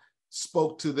that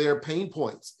spoke to their pain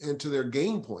points and to their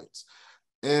gain points.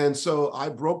 And so I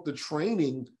broke the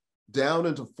training down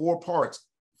into 4 parts.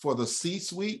 For the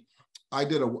C-suite, I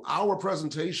did an hour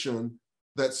presentation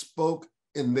that spoke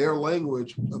in their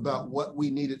language about what we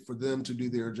needed for them to do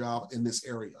their job in this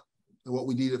area and what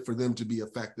we needed for them to be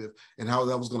effective and how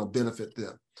that was going to benefit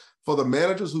them. For the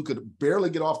managers who could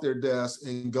barely get off their desk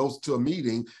and go to a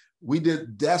meeting, we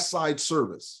did desk side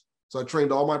service. So I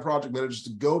trained all my project managers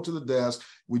to go to the desk.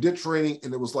 We did training,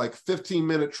 and it was like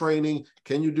 15-minute training.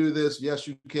 Can you do this? Yes,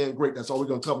 you can. Great. That's all we're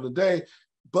going to cover today.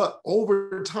 But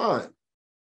over time,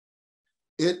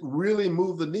 it really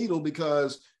moved the needle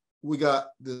because we got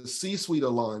the C-suite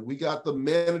aligned. We got the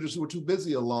managers who were too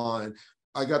busy aligned.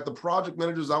 I got the project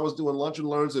managers. I was doing lunch and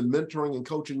learns and mentoring and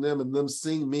coaching them, and them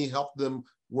seeing me help them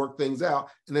work things out.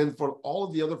 And then for all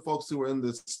of the other folks who were in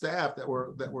the staff that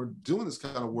were doing this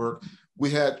kind of work,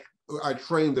 I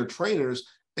trained their trainers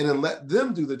and then let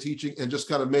them do the teaching and just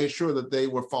kind of made sure that they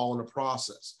were following the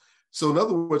process. So in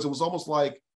other words, it was almost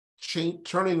like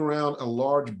turning around a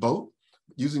large boat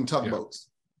using tugboats.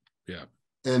 Yeah.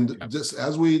 And just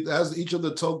as each of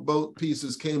the tugboat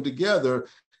pieces came together,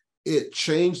 it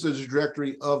changed the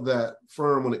trajectory of that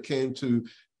firm when it came to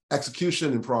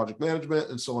execution and project management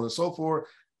and so on and so forth.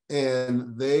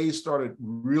 And they started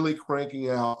really cranking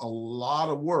out a lot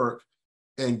of work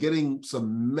and getting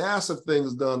some massive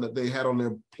things done that they had on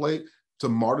their plate to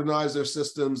modernize their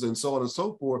systems and so on and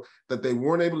so forth that they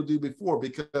weren't able to do before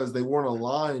because they weren't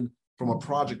aligned from a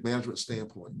project management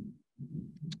standpoint.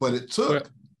 But it took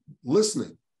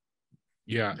listening.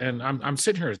 Yeah, and I'm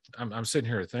sitting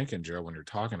here thinking, Joe, when you're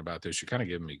talking about this, you're kind of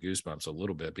giving me goosebumps a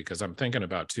little bit because I'm thinking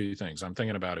about 2 things. I'm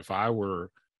thinking about if I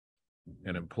were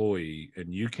an employee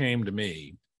and you came to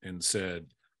me and said,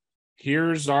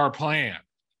 here's our plan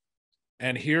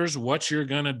and here's what you're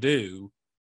going to do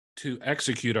to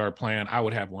execute our plan, I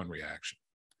would have one reaction.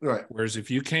 Right. Whereas if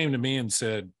you came to me and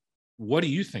said, what do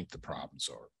you think the problems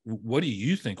are? What do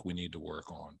you think we need to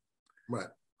work on? Right.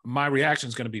 My reaction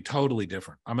is going to be totally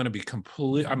different. I'm going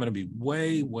to be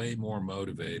way, way more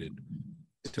motivated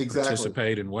to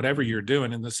participate in whatever you're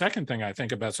doing. And the second thing I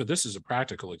think about, so this is a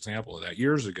practical example of that.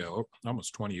 Years ago,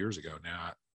 almost 20 years ago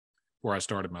now, before I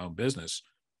started my own business,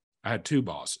 I had 2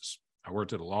 bosses. I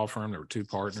worked at a law firm. There were 2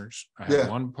 partners. I had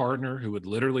one partner who would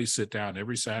literally sit down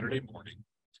every Saturday morning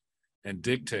and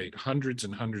dictate hundreds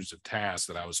and hundreds of tasks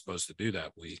that I was supposed to do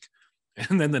that week.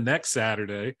 And then the next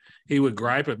Saturday, he would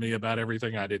gripe at me about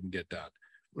everything I didn't get done.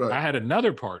 Right. I had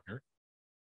another partner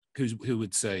who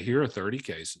would say, here are 30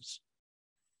 cases.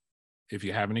 If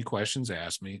you have any questions,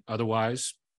 ask me.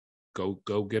 Otherwise, go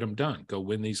get them done. Go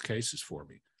win these cases for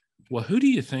me. Well, who do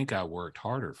you think I worked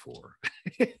harder for?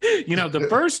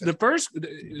 The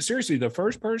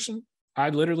first person, I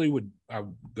would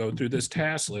go through this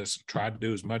task list, try to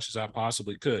do as much as I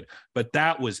possibly could, but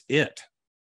that was it.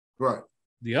 Right.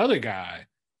 The other guy,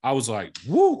 I was like,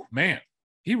 whoo, man,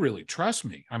 he really trusts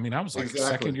me. I mean, I was like a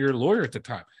second-year lawyer at the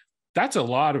time. That's a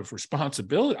lot of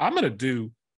responsibility. I'm going to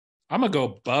go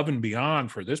above and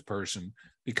beyond for this person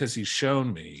because he's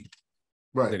shown me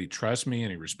that he trusts me and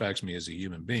he respects me as a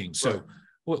human being. So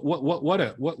what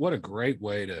a great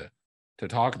way to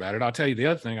talk about it. I'll tell you the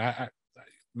other thing.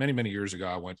 many, many years ago,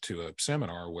 I went to a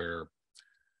seminar where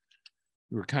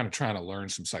we were kind of trying to learn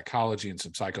some psychology and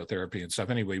some psychotherapy and stuff.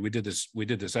 Anyway, we did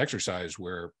this exercise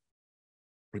where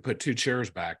we put two chairs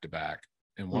back to back,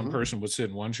 and one person would sit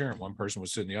in one chair and one person would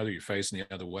sit in the other. You're facing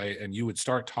the other way, and you would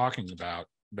start talking about,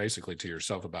 basically to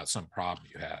yourself, about some problem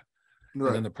you had. Right.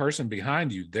 And then the person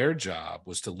behind you, their job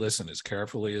was to listen as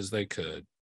carefully as they could,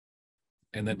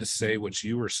 and then to say what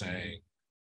you were saying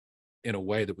in a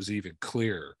way that was even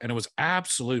clearer. And it was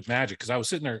absolute magic, because I was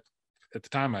sitting there at the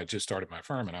time. I just started my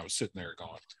firm, and I was sitting there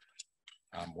going,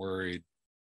 I'm worried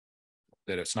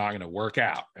that it's not going to work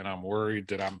out, and I'm worried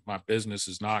that my business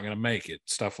is not going to make it,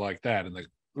 stuff like that. And the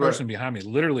person behind me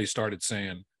literally started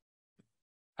saying,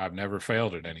 I've never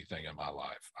failed at anything in my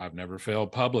life. I've never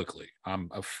failed publicly. I'm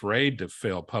afraid to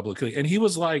fail publicly. And he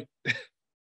was like,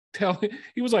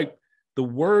 the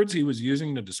words he was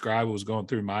using to describe what was going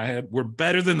through my head were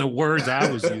better than the words I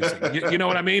was using. You know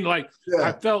what I mean? Like,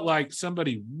 I felt like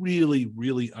somebody really,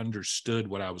 really understood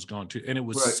what I was going to. And it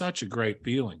was such a great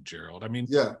feeling, Gerald. I mean,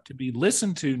 to be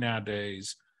listened to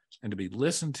nowadays, and to be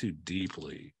listened to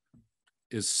deeply,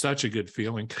 is such a good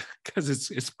feeling, because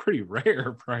it's pretty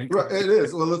rare, frankly. Right, it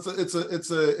is. Well, it's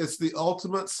the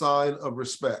ultimate sign of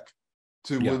respect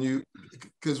to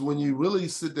because when you really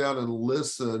sit down and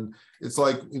listen, it's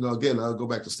like, again, I'll go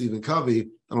back to Stephen Covey. I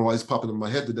don't know why he's popping in my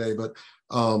head today, but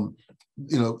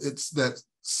it's that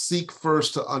seek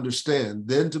first to understand,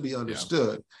 then to be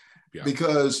understood.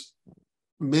 Because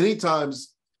many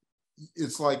times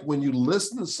it's like, when you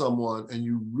listen to someone and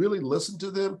you really listen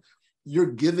to them,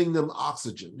 you're giving them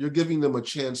oxygen. You're giving them a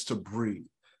chance to breathe,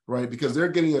 right? Because they're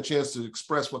getting a chance to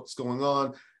express what's going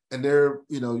on. And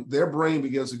their brain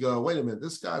begins to go, wait a minute,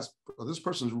 this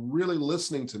person's really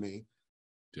listening to me.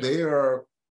 They are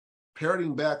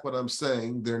parroting back what I'm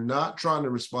saying. They're not trying to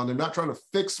respond. They're not trying to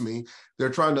fix me. They're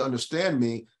trying to understand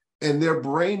me. And their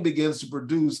brain begins to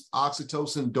produce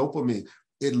oxytocin, dopamine.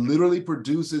 It literally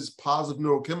produces positive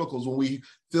neurochemicals when we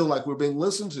feel like we're being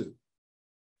listened to.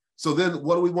 So then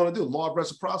what do we want to do? Law of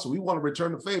reciprocity. We want to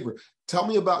return the favor. Tell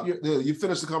me about you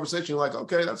finish the conversation. You're like,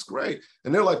 okay, that's great.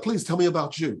 And they're like, please tell me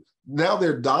about you. Now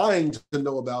they're dying to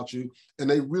know about you, and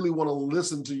they really want to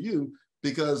listen to you,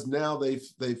 because now they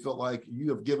felt like you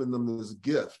have given them this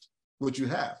gift, which you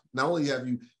have. Not only have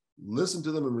you listened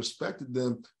to them and respected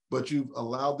them, but you've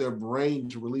allowed their brain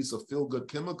to release a feel-good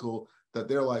chemical that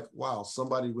they're like, wow,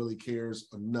 somebody really cares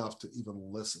enough to even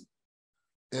listen.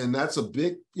 And that's a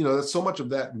big, that's so much of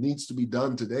that needs to be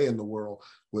done today in the world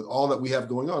with all that we have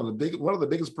going on. One of the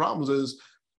biggest problems is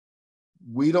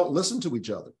we don't listen to each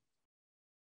other.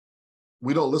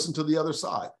 We don't listen to the other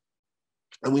side.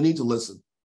 And we need to listen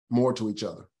more to each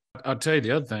other. I'll tell you,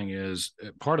 the other thing is,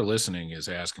 part of listening is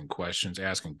asking questions,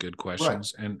 asking good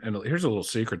questions. Right. And here's a little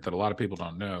secret that a lot of people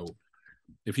don't know.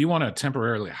 If you want to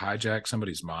temporarily hijack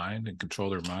somebody's mind and control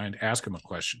their mind, ask them a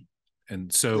question.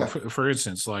 And so, for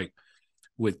instance, like,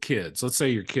 with kids, let's say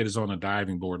your kid is on a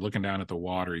diving board looking down at the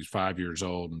water. He's 5 years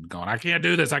old and going, I can't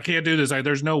do this. I can't do this.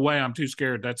 There's no way. I'm too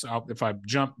scared. If I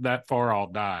jump that far, I'll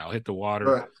die. I'll hit the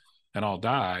water and I'll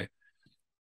die.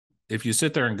 If you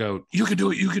sit there and go, you can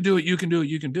do it, you can do it, you can do it,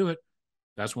 you can do it.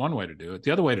 That's one way to do it. The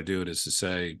other way to do it is to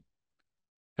say,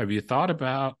 have you thought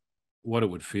about what it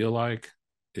would feel like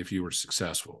if you were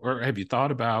successful? Or have you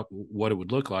thought about what it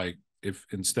would look like if,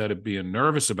 instead of being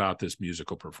nervous about this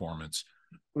musical performance,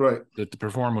 that the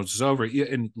performance is over?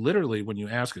 And literally, when you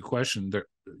ask a question,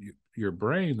 your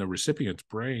brain, the recipient's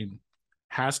brain,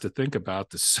 has to think about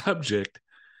the subject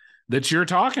that you're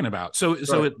talking about. So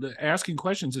asking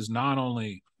questions is not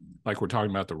only, like we're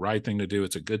talking about, the right thing to do.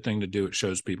 It's a good thing to do. It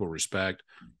shows people respect.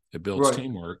 It builds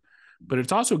teamwork, but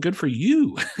it's also good for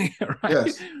you,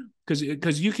 right?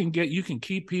 Because you can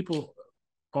keep people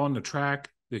on the track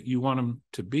that you want them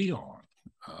to be on.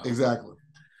 Exactly.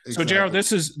 So Gerald,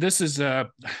 this is I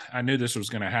knew this was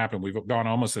going to happen. We've gone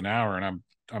almost an hour, and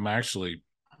I'm actually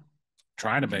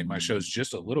trying to make my shows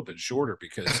just a little bit shorter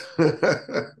because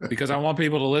I want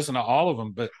people to listen to all of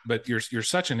them. But you're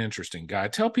such an interesting guy.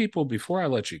 Tell people, before I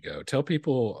let you go, tell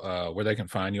people where they can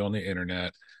find you on the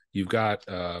internet. You've got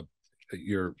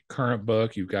your current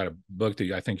book. You've got a book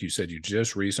that I think you said you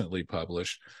just recently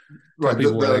published. Tell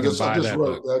people where they can buy that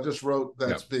book. I just wrote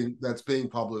that's being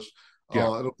published.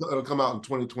 It'll come out in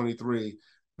 2023.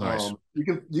 Nice.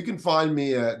 You can find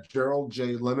me at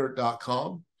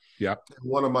geraldjleonard.com. Yeah.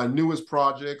 One of my newest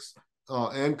projects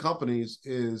and companies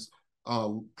is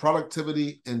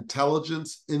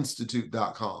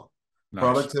productivityintelligenceinstitute.com. Nice.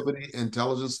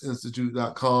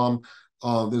 Productivityintelligenceinstitute.com.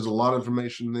 There's a lot of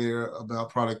information there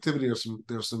about productivity.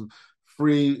 There's some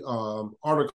free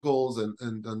articles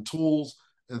and tools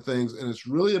and things, and it's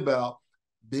really about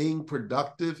being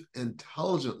productive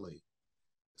intelligently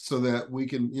so that we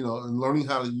can, and learning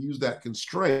how to use that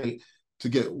constraint to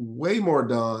get way more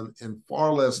done in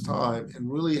far less time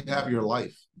and really have your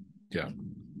life. Yeah.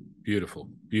 Beautiful.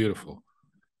 Beautiful.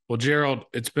 Well, Gerald,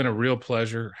 it's been a real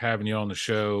pleasure having you on the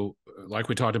show. Like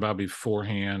we talked about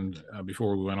beforehand,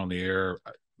 before we went on the air,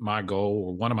 my goal,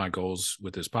 or one of my goals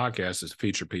with this podcast, is to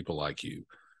feature people like you,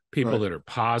 people that are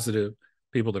positive,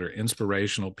 people that are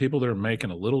inspirational, people that are making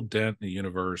a little dent in the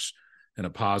universe in a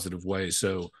positive way.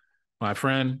 So, my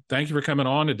friend, thank you for coming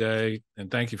on today, and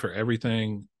thank you for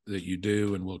everything that you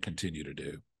do and will continue to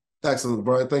do. Excellent,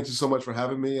 Brian. Thank you so much for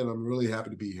having me, and I'm really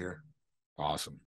happy to be here. Awesome.